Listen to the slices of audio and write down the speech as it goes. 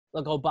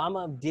Look,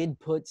 Obama did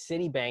put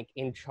Citibank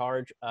in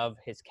charge of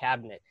his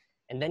cabinet,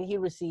 and then he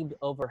received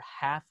over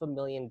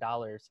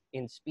 $500,000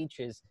 in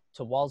speeches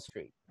to Wall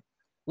Street.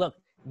 Look,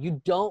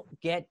 you don't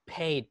get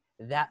paid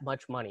that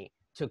much money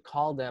to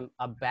call them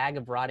a bag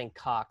of rotting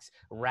cocks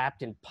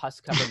wrapped in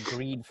pus-covered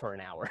greed for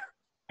an hour.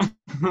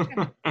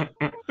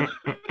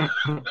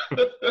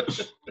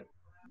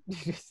 You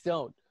just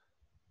don't,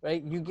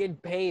 right? You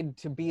get paid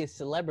to be a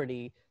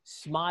celebrity,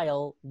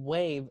 smile,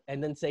 wave,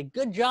 and then say,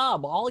 good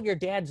job, all your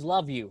dads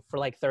love you for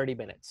like 30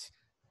 minutes,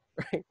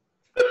 right?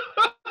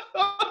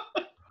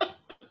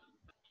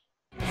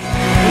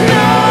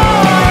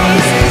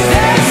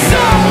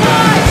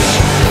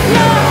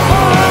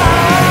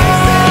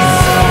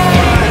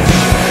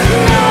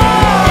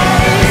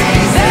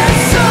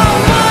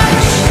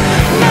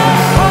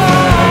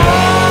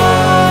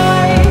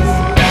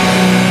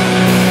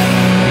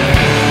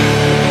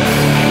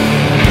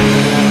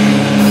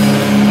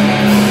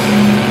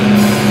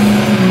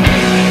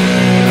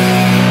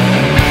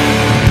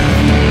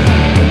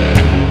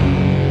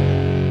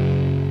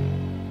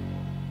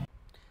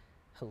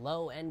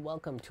 Hello and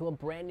welcome to a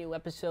brand new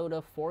episode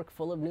of Fork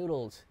Full of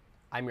Noodles.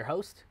 I'm your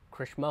host,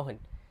 Krish Mohan.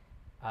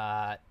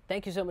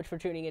 Thank you so much for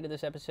tuning into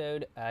this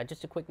episode.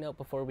 Just a quick note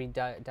before we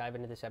dive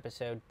into this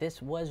episode.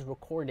 This was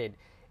recorded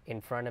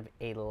in front of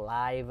a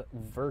live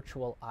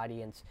virtual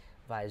audience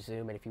via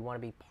Zoom. And if you want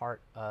to be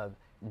part of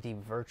the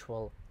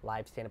virtual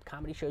live stand-up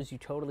comedy shows, you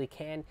totally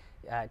can.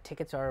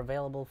 Tickets are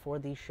available for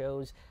these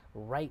shows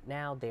right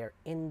now. They are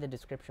in the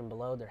description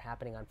below. They're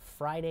happening on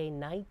Friday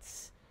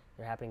nights.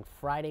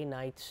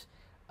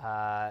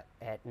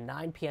 At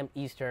 9 p.m.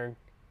 Eastern,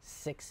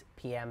 6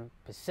 p.m.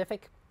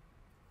 Pacific.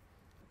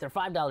 They're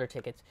 $5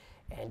 tickets,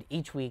 and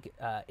each week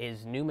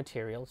is new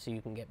material, so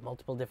you can get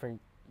multiple different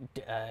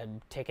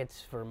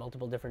tickets for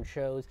multiple different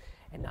shows.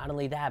 And not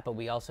only that, but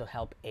we also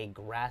help a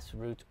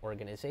grassroots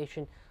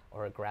organization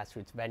or a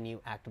grassroots venue,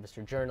 activist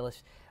or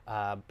journalist,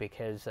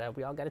 because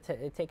we all got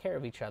to take care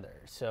of each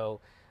other.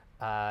 So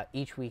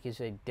each week is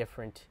a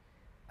different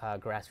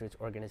grassroots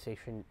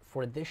organization.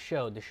 For this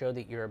show, the show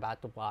that you're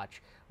about to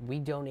watch, we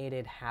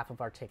donated half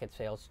of our ticket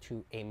sales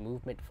to a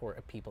movement for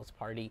a People's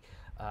Party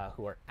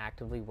who are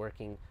actively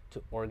working to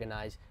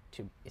organize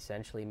to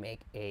essentially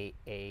make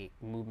a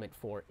movement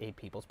for a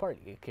People's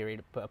Party, create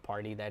a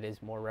party that is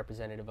more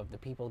representative of the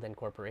people than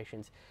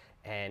corporations.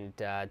 And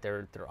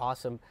they're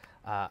awesome.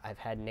 I've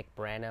had Nick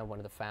Branna, one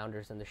of the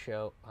founders on the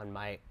show, on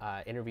my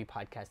interview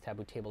podcast,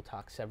 Taboo Table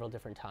Talk, several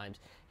different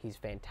times. He's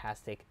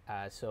fantastic.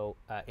 So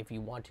if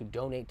you want to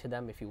donate to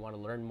them, if you want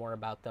to learn more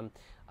about them,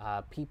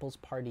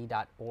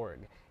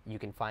 peoplesparty.org. You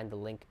can find the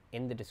link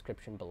in the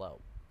description below.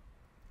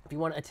 If you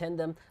want to attend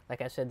them,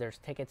 like I said, there's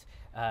tickets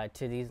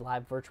to these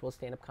live virtual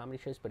stand-up comedy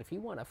shows. But if you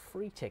want a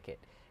free ticket,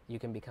 you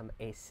can become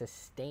a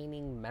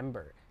sustaining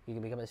member. You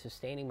can become a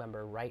sustaining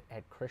member right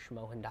at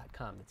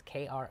krishmohan.com. That's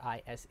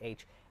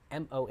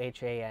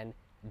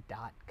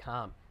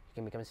KRISHMOHAN.com. You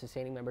can become a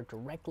sustaining member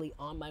directly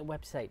on my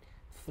website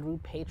through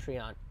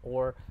Patreon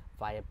or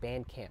via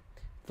Bandcamp.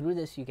 Through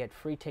this, you get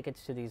free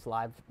tickets to these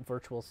live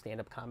virtual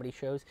stand-up comedy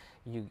shows.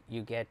 You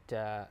get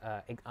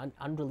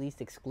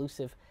unreleased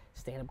exclusive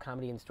stand-up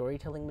comedy and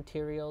storytelling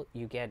material.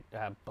 You get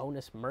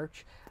bonus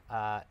merch,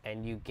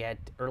 and you get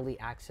early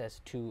access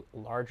to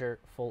larger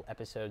full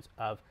episodes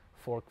of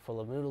Fork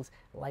Full of Noodles,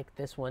 like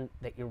this one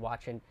that you're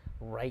watching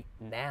right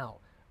now.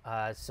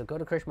 So go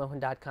to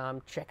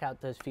krishmohan.com, check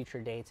out those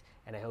featured dates,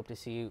 and I hope to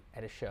see you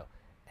at a show.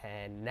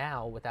 And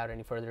now, without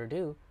any further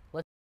ado,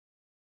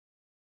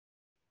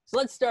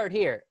 let's start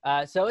here.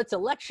 So it's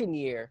election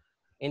year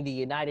in the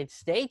United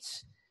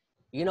States.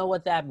 You know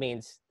what that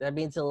means. That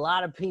means a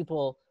lot of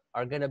people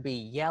are going to be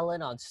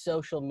yelling on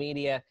social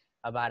media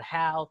about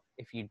how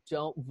if you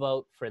don't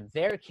vote for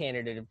their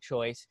candidate of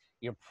choice,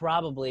 you're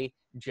probably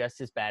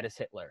just as bad as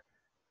Hitler.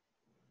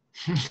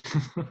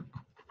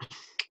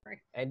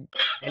 and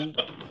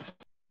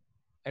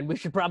we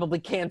should probably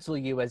cancel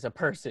you as a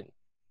person.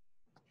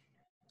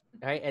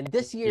 All right? And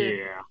this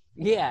year,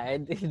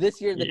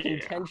 the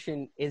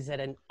contention is at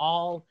an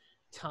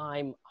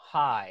all-time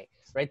high,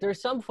 right? There are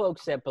some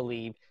folks that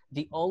believe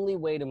the only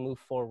way to move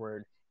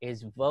forward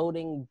is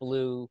voting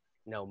blue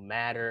no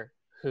matter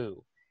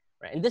who,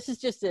 right? And this is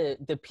just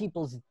the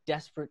people's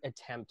desperate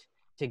attempt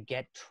to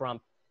get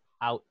Trump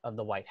out of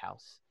the White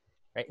House,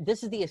 right?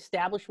 This is the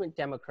establishment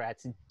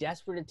Democrats'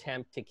 desperate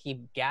attempt to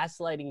keep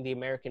gaslighting the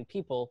American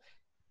people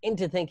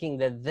into thinking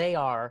that they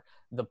are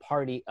the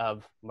party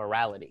of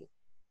morality.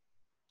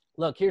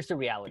 Look, here's the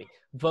reality.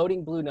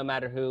 Voting blue no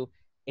matter who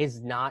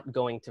is not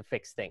going to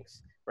fix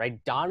things,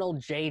 right? Donald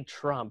J.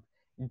 Trump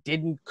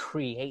didn't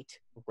create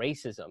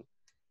racism.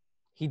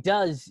 He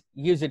does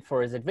use it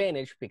for his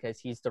advantage because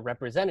he's the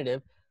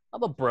representative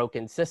of a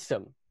broken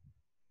system.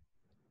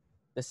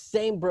 The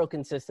same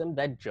broken system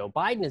that Joe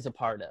Biden is a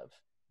part of.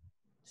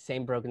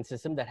 Same broken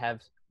system that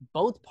has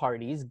both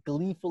parties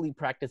gleefully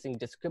practicing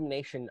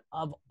discrimination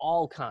of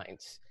all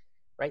kinds,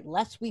 right?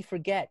 Lest we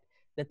forget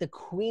that the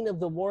queen of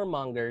the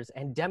warmongers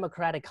and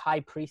Democratic high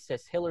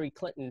priestess Hillary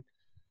Clinton,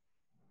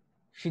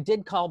 she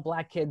did call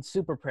black kids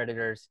super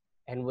predators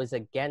and was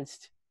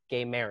against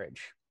gay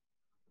marriage.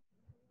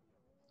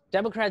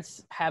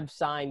 Democrats have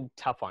signed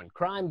tough on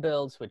crime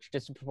bills, which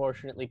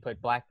disproportionately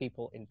put Black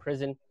people in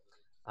prison.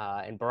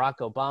 And Barack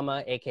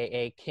Obama,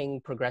 aka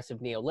King Progressive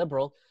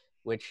Neoliberal,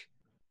 which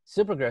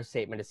super gross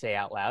statement to say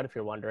out loud if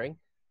you're wondering,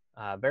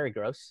 very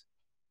gross.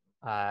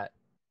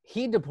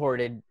 He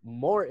deported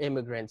more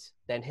immigrants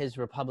than his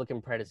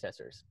Republican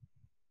predecessors.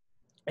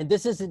 And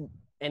this isn't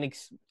an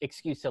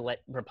excuse to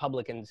let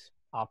Republicans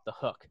off the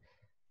hook,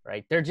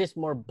 right? They're just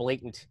more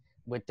blatant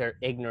with their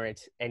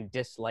ignorance and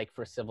dislike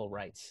for civil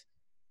rights.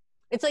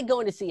 It's like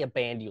going to see a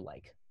band you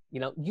like.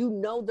 You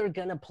know they're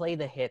going to play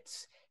the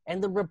hits,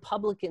 and the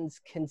Republicans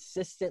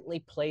consistently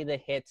play the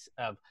hits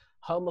of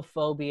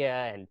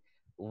homophobia and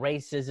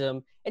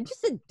racism and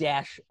just a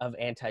dash of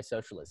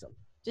anti-socialism.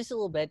 Just a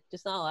little bit,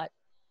 just not a lot,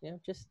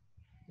 just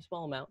a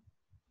small amount.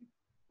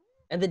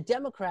 And the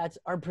Democrats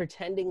are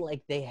pretending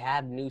like they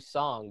have new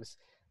songs,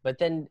 but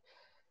then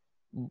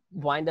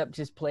wind up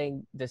just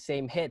playing the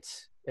same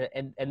hits.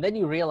 And then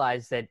you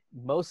realize that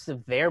most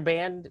of their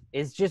band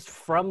is just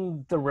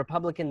from the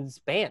Republicans'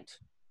 band.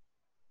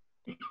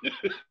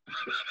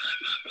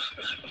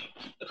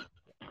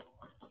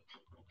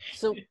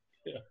 So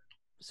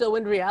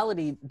in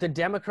reality, the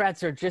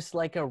Democrats are just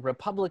like a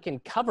Republican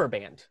cover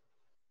band.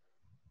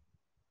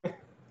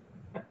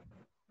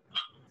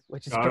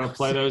 Which is gotta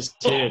play those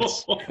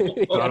hits.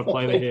 Gotta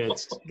play the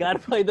hits. Gotta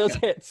play those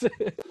hits.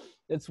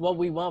 It's what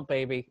we want,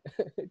 baby.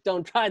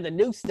 Don't try the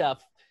new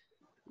stuff.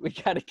 We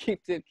gotta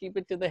keep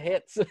it to the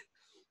hits.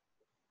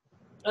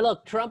 And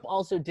look, Trump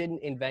also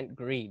didn't invent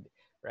greed,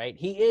 right?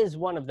 He is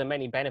one of the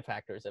many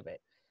benefactors of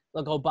it.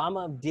 Look,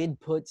 Obama did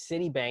put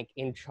Citibank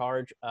in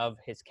charge of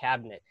his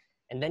cabinet,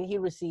 and then he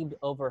received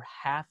over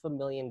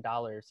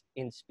 $500,000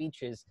 in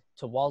speeches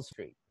to Wall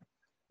Street.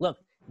 Look,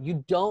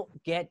 you don't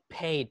get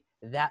paid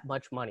that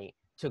much money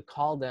to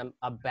call them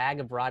a bag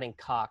of rotting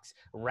cocks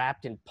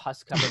wrapped in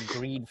pus-covered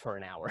greed for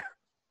an hour.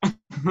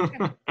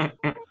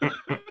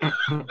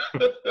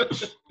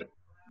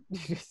 You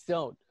just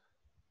don't,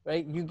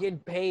 right? You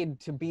get paid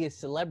to be a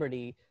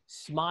celebrity,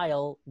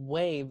 smile,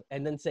 wave,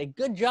 and then say,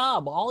 good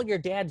job, all your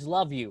dads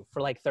love you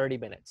for like 30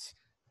 minutes,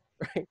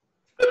 right?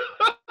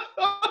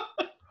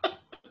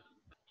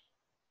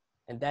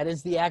 And that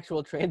is the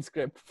actual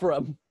transcript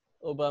from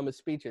Obama's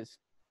speeches.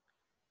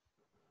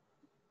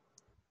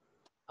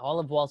 All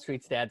of Wall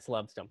Street's dads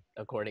loved him,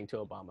 according to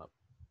Obama.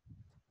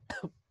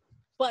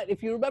 But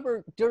if you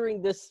remember,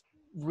 during this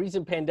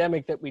recent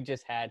pandemic that we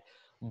just had,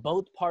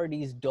 both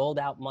parties doled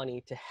out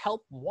money to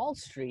help Wall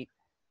Street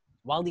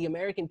while the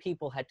American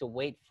people had to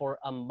wait for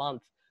a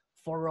month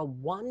for a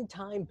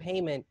one-time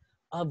payment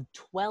of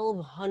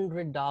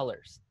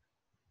 $1,200.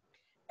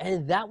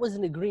 And that was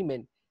an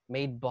agreement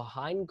made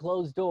behind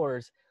closed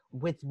doors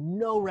with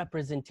no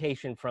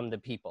representation from the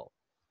people.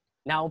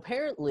 Now,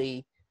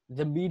 apparently,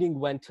 the meeting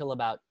went till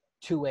about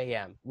 2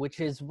 a.m., which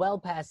is well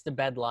past the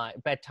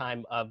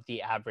bedtime of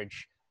the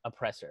average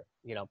oppressor,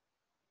 I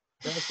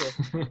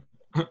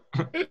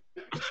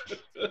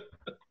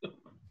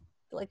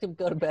like to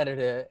go to bed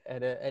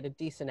at a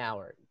decent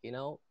hour,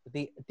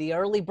 The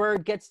early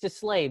bird gets the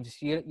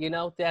slaves, you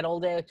know that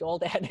old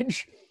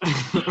adage.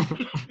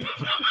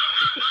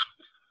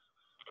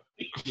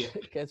 You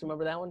guys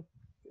remember that one?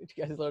 Did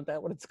you guys learn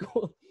that one at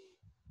school?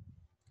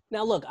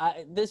 Now, look,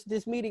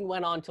 this meeting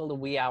went on till the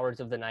wee hours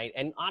of the night,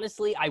 and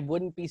honestly, I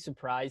wouldn't be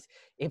surprised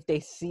if they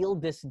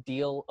sealed this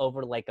deal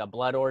over like a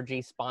blood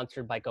orgy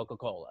sponsored by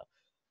Coca-Cola.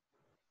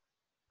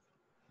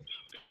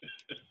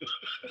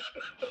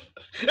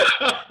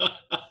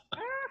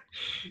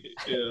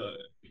 Yeah.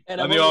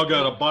 And they all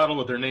got a bottle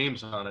with their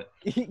names on it.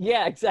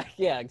 Yeah,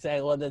 exactly. Yeah,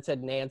 exactly. One that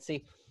said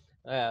Nancy.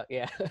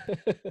 Yeah.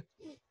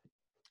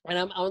 And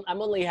I'm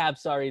only half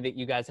sorry that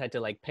you guys had to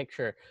like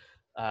picture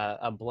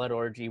a blood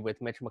orgy with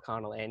Mitch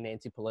McConnell and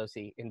Nancy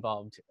Pelosi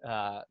involved.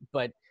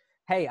 But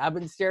hey, I've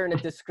been staring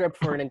at this script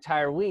for an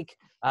entire week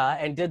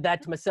and did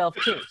that to myself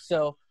too.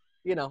 So,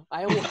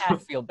 I only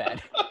half feel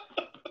bad.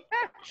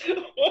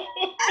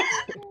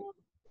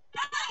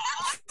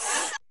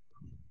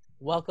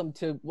 Welcome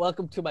to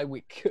my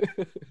week.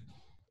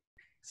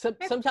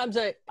 Sometimes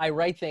I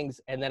write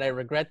things and then I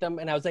regret them,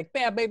 and I was like,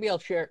 yeah, maybe I'll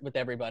share it with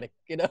everybody.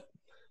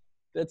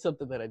 That's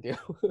something that I do.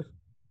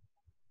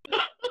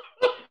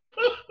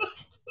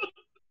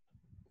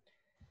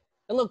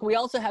 And look, we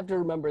also have to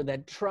remember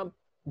that Trump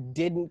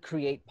didn't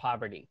create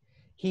poverty.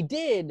 He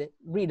did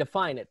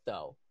redefine it,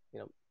 though.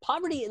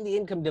 Poverty in the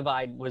income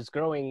divide was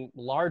growing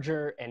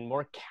larger and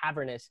more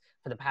cavernous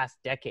for the past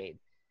decade.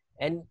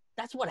 And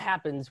that's what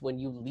happens when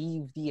you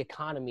leave the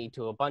economy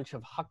to a bunch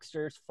of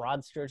hucksters,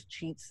 fraudsters,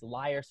 cheats,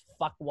 liars,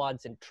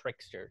 fuckwads, and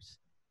tricksters.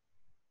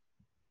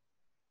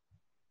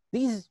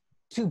 These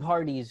two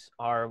parties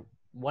are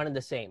one and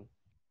the same.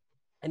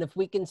 And if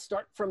we can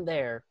start from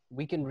there,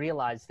 we can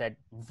realize that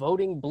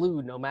voting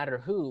blue, no matter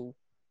who,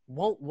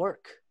 won't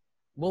work.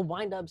 We'll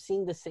wind up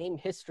seeing the same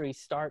history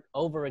start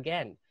over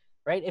again,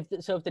 right? If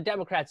the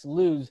Democrats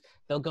lose,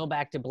 they'll go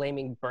back to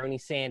blaming Bernie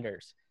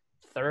Sanders,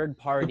 third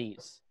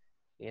parties,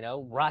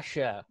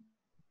 Russia,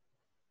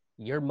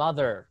 your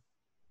mother,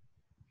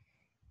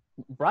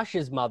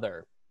 Brush's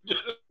mother.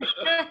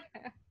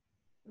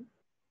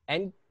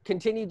 And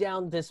continue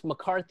down this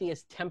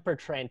McCarthyist temper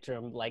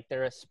tantrum like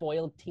they're a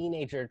spoiled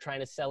teenager trying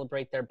to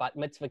celebrate their bat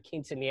mitzvah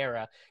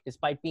quinceanera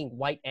despite being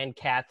white and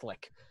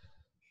Catholic.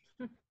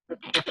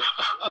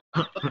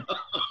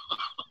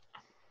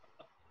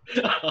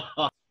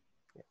 That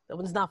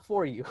one's not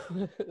for you.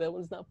 That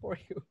one's not for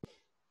you.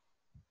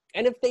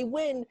 And if they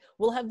win,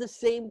 we'll have the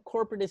same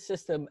corporatist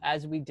system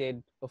as we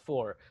did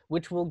before,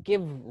 which will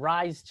give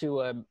rise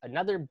to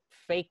another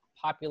fake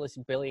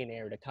populist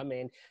billionaire to come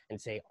in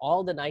and say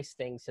all the nice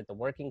things that the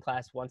working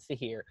class wants to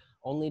hear,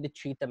 only to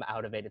cheat them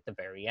out of it at the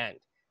very end.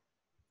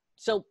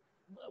 So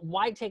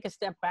why take a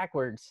step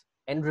backwards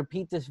and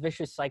repeat this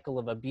vicious cycle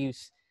of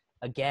abuse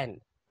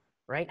again,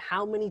 right?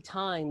 How many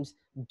times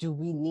do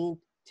we need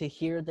to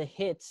hear the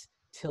hits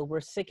till we're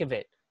sick of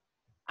it?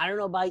 I don't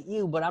know about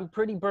you, but I'm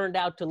pretty burned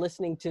out to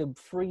listening to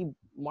Free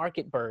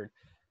Market Bird.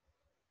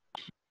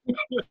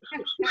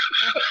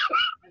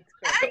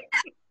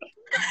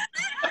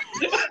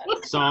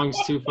 Song's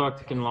too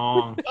fucking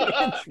long.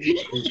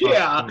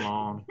 Yeah. Fucking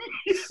long.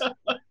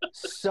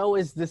 So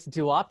is this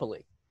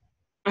duopoly.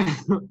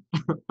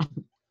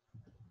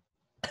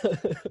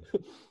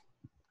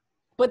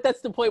 But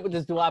that's the point with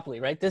this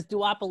duopoly, right? This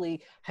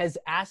duopoly has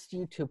asked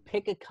you to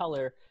pick a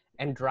color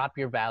and drop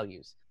your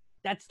values.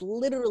 That's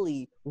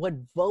literally what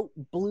vote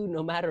blue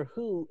no matter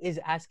who is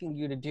asking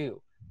you to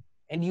do.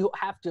 And you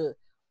have to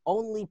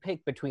only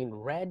pick between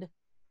red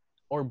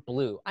or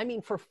blue. I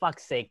mean, for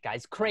fuck's sake,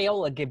 guys,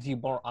 Crayola gives you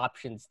more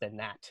options than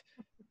that.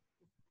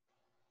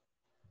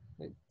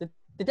 The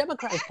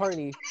Democratic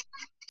Party,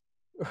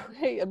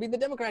 right? I mean, the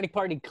Democratic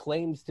Party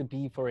claims to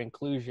be for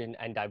inclusion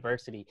and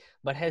diversity,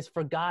 but has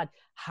forgot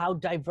how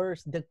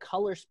diverse the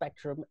color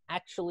spectrum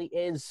actually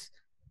is.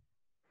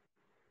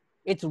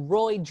 It's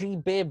Roy G.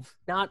 Biv,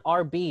 not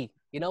RB.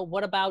 You know,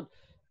 what about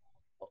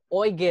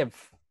Oigiv?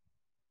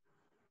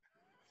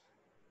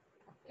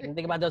 Didn't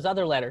think about those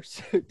other letters,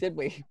 did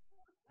we?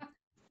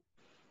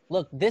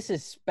 Look, this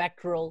is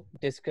spectral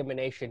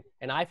discrimination,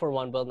 and I, for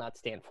one, will not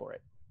stand for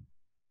it.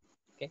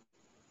 Okay?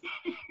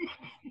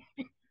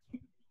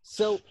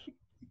 So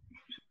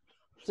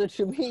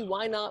to me,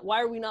 why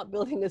are we not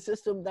building a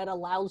system that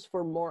allows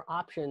for more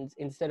options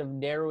instead of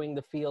narrowing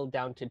the field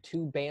down to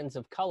two bands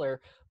of color,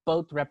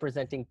 both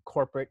representing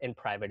corporate and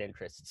private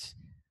interests?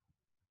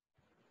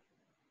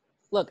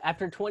 Look,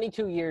 after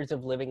 22 years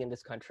of living in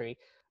this country,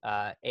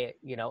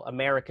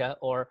 America,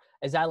 or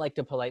as I like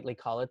to politely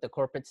call it, the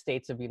corporate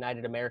states of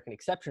United American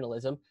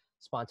Exceptionalism,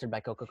 sponsored by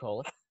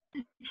Coca-Cola.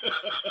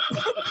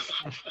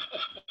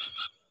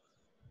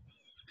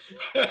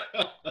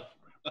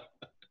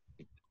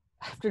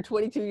 After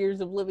 22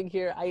 years of living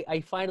here, I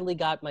finally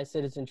got my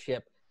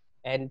citizenship,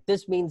 and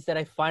this means that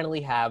I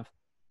finally have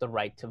the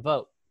right to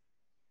vote.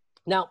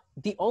 Now,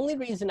 the only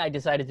reason I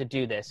decided to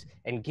do this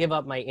and give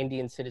up my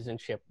Indian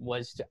citizenship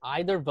was to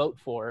either vote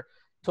for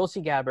Tulsi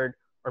Gabbard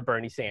or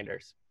Bernie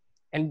Sanders.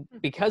 And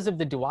because of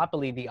the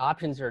duopoly, the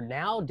options are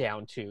now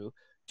down to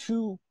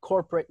two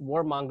corporate,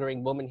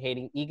 warmongering,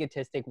 woman-hating,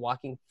 egotistic,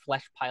 walking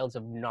flesh piles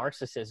of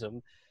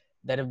narcissism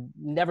that have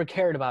never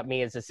cared about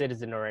me as a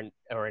citizen or an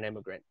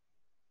immigrant.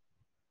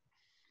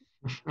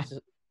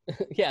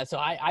 So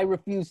I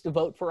refuse to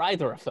vote for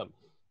either of them.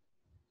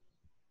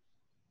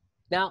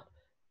 Now,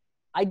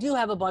 I do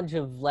have a bunch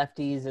of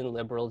lefties and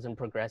liberals and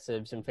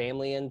progressives and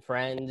family and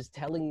friends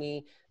telling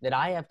me that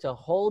I have to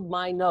hold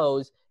my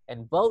nose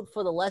and vote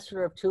for the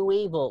lesser of two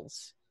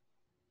evils.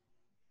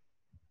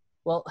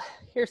 Well,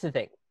 here's the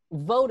thing.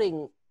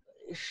 Voting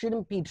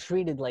shouldn't be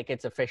treated like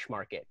it's a fish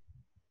market.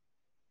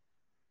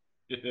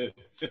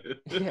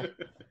 Yeah.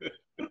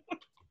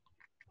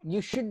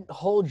 You should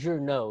hold your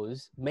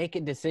nose, make a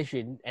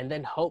decision, and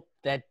then hope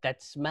that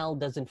that smell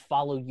doesn't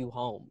follow you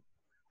home.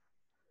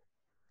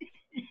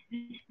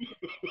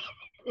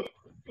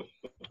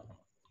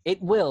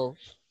 It will,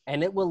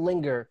 and it will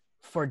linger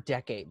for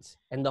decades.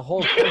 And the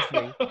whole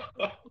country,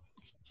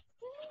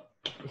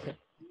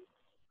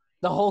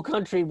 the whole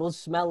country will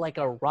smell like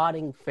a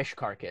rotting fish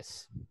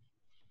carcass.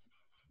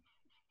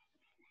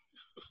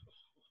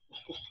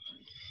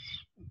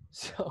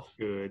 So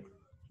good.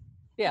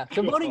 Yeah,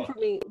 so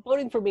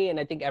voting for me, and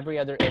I think every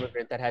other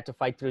immigrant that had to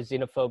fight through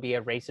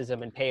xenophobia,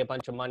 racism, and pay a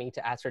bunch of money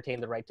to ascertain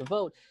the right to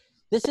vote,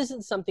 this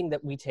isn't something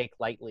that we take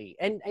lightly,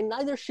 and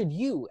neither should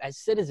you as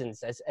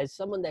citizens, as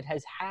someone that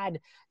has had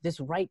this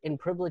right and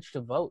privilege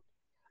to vote.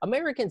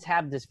 Americans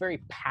have this very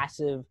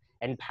passive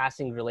and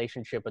passing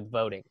relationship with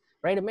voting,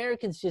 right?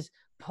 Americans just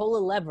pull a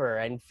lever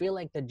and feel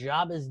like the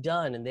job is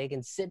done, and they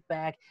can sit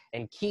back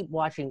and keep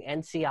watching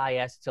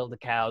NCIS till the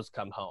cows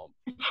come home.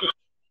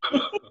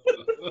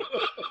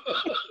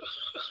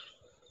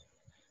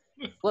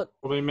 Look,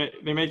 well, they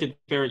make it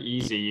very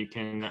easy. You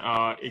can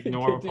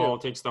ignore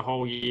politics the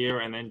whole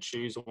year and then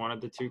choose one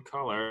of the two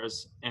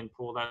colors and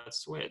pull that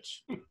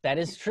switch. That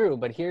is true,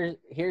 but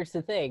here's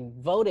the thing: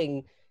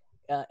 voting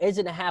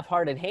isn't a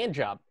half-hearted hand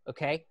job.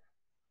 Okay,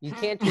 you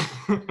can't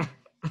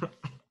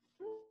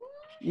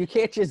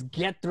just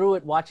get through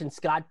it watching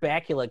Scott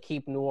Bakula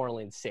keep New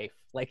Orleans safe.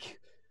 Like,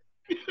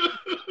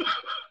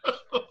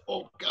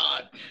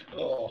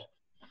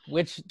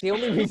 Which the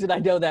only reason I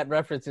know that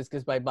reference is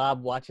because my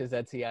mom watches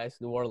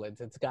NCIS New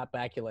Orleans, and Scott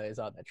Bakula is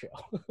on that show.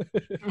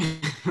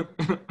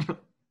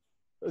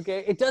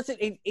 Okay, it doesn't.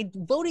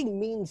 Voting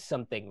means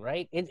something,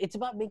 right? It's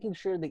about making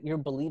sure that your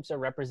beliefs are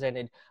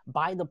represented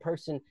by the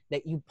person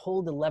that you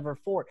pull the lever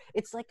for.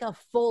 It's like a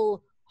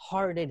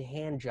full-hearted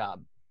hand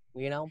job,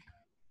 you know,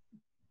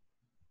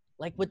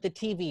 like with the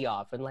TV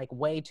off and like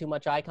way too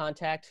much eye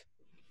contact.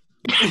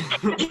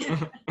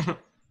 It's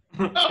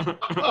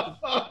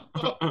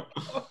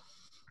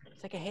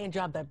like a hand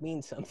job that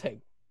means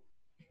something.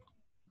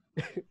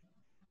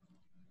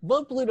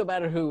 Vote blue no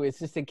matter who is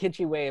just a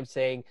kitschy way of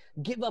saying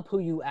give up who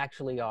you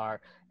actually are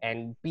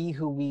and be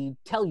who we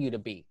tell you to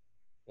be.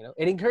 You know,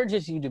 it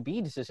encourages you to be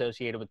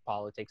disassociated with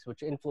politics,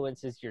 which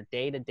influences your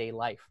day-to-day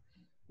life.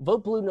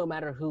 Vote blue no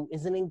matter who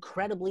is an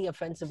incredibly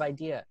offensive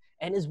idea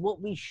and is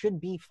what we should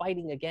be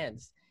fighting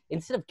against.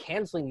 Instead of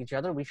canceling each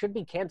other, we should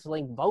be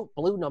canceling vote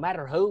blue no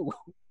matter who.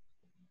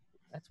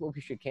 That's what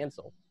we should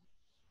cancel.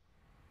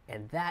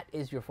 And that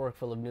is your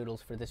forkful of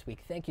noodles for this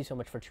week. Thank you so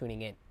much for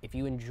tuning in. If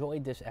you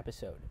enjoyed this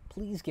episode,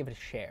 please give it a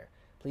share.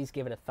 Please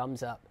give it a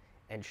thumbs up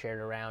and share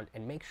it around.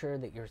 And make sure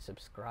that you're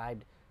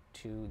subscribed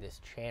to this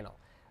channel.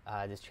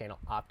 This channel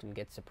often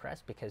gets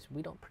suppressed because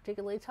we don't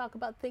particularly talk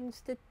about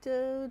things that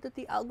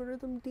the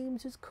algorithm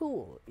deems as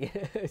cool.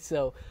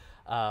 So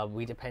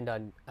we depend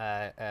on,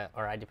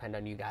 or I depend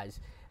on you guys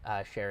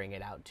sharing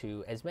it out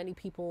to as many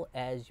people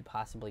as you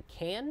possibly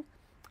can.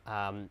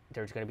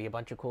 There's going to be a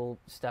bunch of cool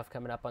stuff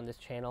coming up on this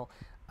channel.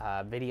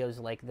 Videos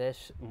like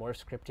this, more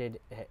scripted,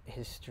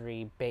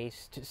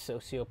 history-based,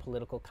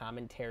 socio-political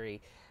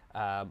commentary.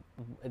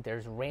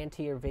 There's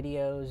rantier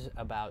videos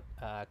about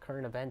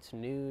current events,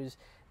 news.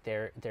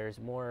 There's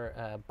more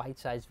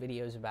bite-sized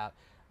videos about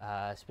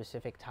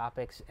specific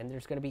topics. And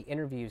there's going to be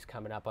interviews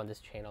coming up on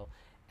this channel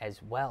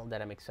as well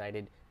that I'm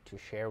excited to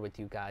share with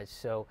you guys.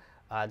 So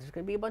there's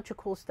going to be a bunch of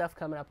cool stuff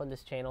coming up on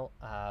this channel.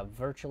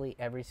 Virtually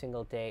every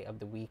single day of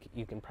the week,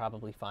 you can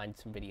probably find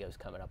some videos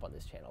coming up on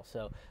this channel.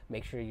 So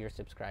make sure you're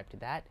subscribed to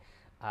that.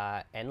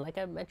 And like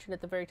I mentioned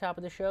at the very top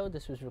of the show,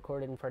 this was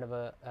recorded in front of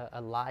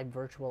a live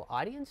virtual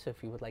audience. So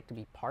if you would like to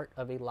be part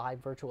of a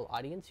live virtual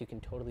audience, you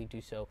can totally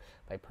do so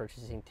by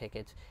purchasing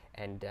tickets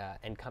and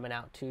coming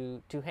out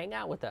to hang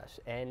out with us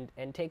and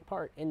take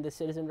part in the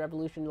Citizen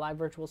Revolution live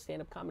virtual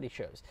stand-up comedy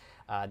shows.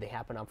 They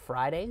happen on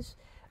Fridays.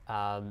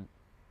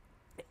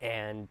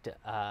 And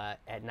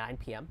at 9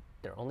 p.m.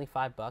 They're only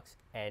 $5,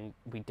 and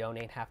we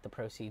donate half the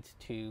proceeds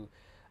to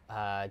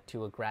a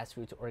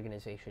grassroots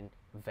organization,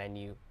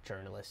 venue,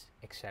 journalists,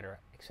 etc.,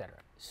 etc.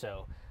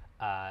 So,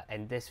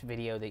 and this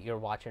video that you're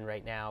watching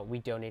right now, we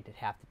donated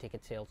half the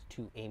ticket sales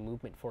to a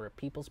Movement for a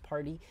People's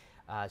Party.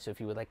 So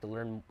if you would like to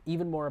learn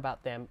even more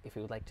about them, if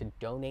you would like to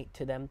donate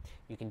to them,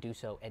 you can do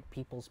so at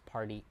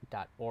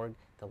peoplesparty.org.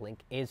 The link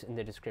is in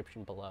the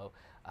description below.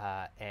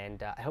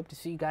 And I hope to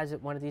see you guys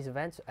at one of these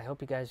events. I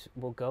hope you guys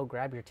will go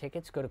grab your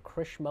tickets. Go to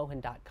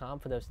krishmohan.com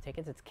for those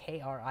tickets. It's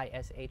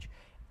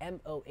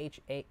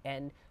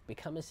KRISHMOHAN.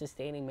 Become a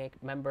sustaining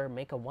member.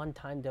 Make a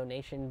one-time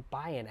donation.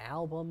 Buy an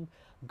album.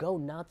 Go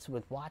nuts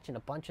with watching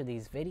a bunch of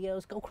these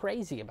videos. Go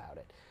crazy about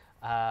it.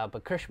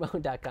 But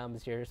krishmohan.com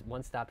is your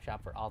one-stop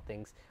shop for all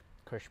things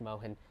Krish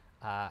Mohan.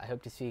 I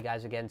hope to see you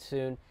guys again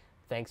soon.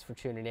 Thanks for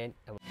tuning in.